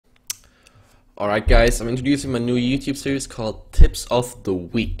Alright guys, I'm introducing my new YouTube series called Tips of the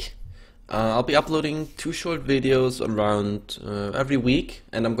Week. I'll be uploading 2 short videos around every week,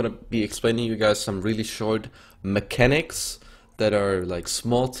 and I'm gonna be explaining you guys some really short mechanics that are like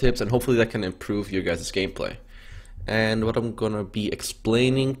small tips, and hopefully that can improve your guys' gameplay. And what I'm gonna be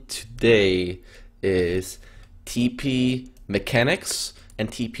explaining today is TP mechanics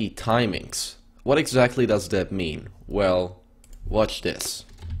and TP timings. What exactly does that mean? Well, watch this.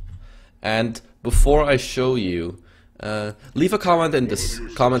 And before I show you, leave a comment in this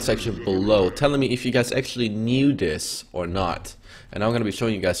comment section below telling me if you guys actually knew this or not. And I'm going to be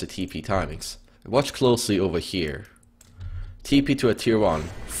showing you guys the TP timings. Watch closely over here. TP to a tier 1,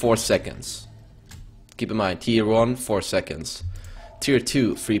 4 seconds. Keep in mind, tier 1, 4 seconds. Tier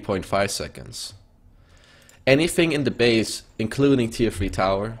 2, 3.5 seconds. Anything in the base, including tier 3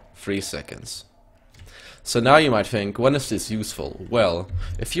 tower, 3 seconds. So now you might think, when is this useful? Well,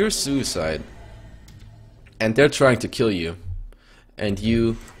 if you're suicide and they're trying to kill you, and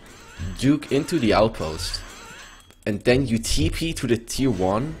you juke into the outpost, and then you TP to the tier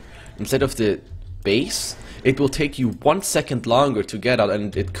 1 instead of the base, it will take you 1 second longer to get out,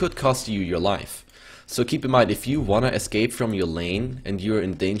 and it could cost you your life. So keep in mind, if you wanna escape from your lane and you're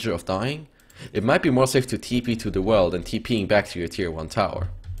in danger of dying, it might be more safe to TP to the world than TPing back to your tier 1 tower.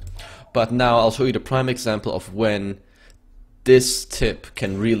 But now I'll show you the prime example of when this tip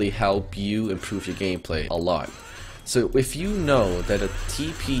can really help you improve your gameplay a lot. So if you know that a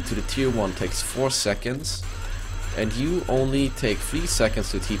TP to the tier 1 takes 4 seconds and you only take 3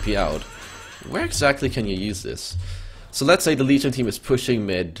 seconds to TP out, where exactly can you use this? So let's say the Legion team is pushing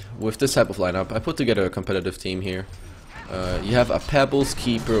mid with this type of lineup. I put together a competitive team here. You have a Pebbles,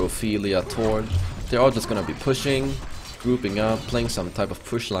 Keeper, Ophelia, Torch. They're all just gonna be pushing, grouping up, playing some type of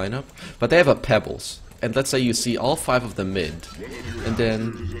push lineup, but they have a Pebbles. And let's say you see all 5 of them mid, and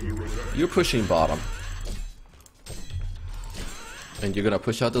then you're pushing bottom, and you're gonna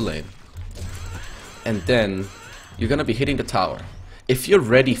push out the lane, and then you're gonna be hitting the tower. If you're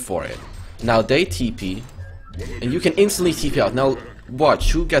ready for it, now they TP, and you can instantly TP out. Now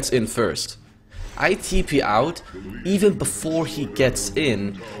watch who gets in first. I TP out even before he gets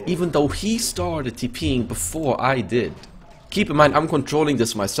in, even though he started TPing before I did. Keep in mind, I'm controlling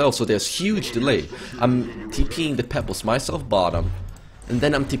this myself, so there's huge delay. I'm TPing the Pebbles myself bottom, and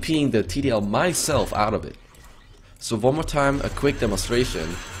then I'm TPing the TDL myself out of it. So one more time, a quick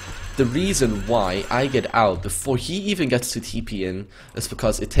demonstration. The reason why I get out before he even gets to TP in is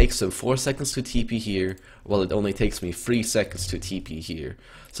because it takes him 4 seconds to TP here, while it only takes me 3 seconds to TP here.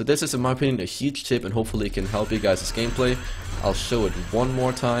 So this is, in my opinion, a huge tip, and hopefully it can help you guys' gameplay. I'll show it one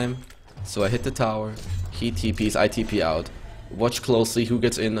more time. So I hit the tower, he TPs, I TP out. Watch closely who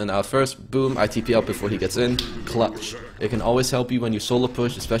gets in and out first. Boom, I TP out before he gets in. Clutch. It can always help you when you solo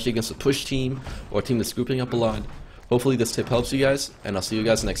push, especially against a push team or a team that's grouping up a lot. Hopefully this tip helps you guys, and I'll see you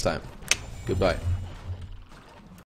guys next time. Goodbye.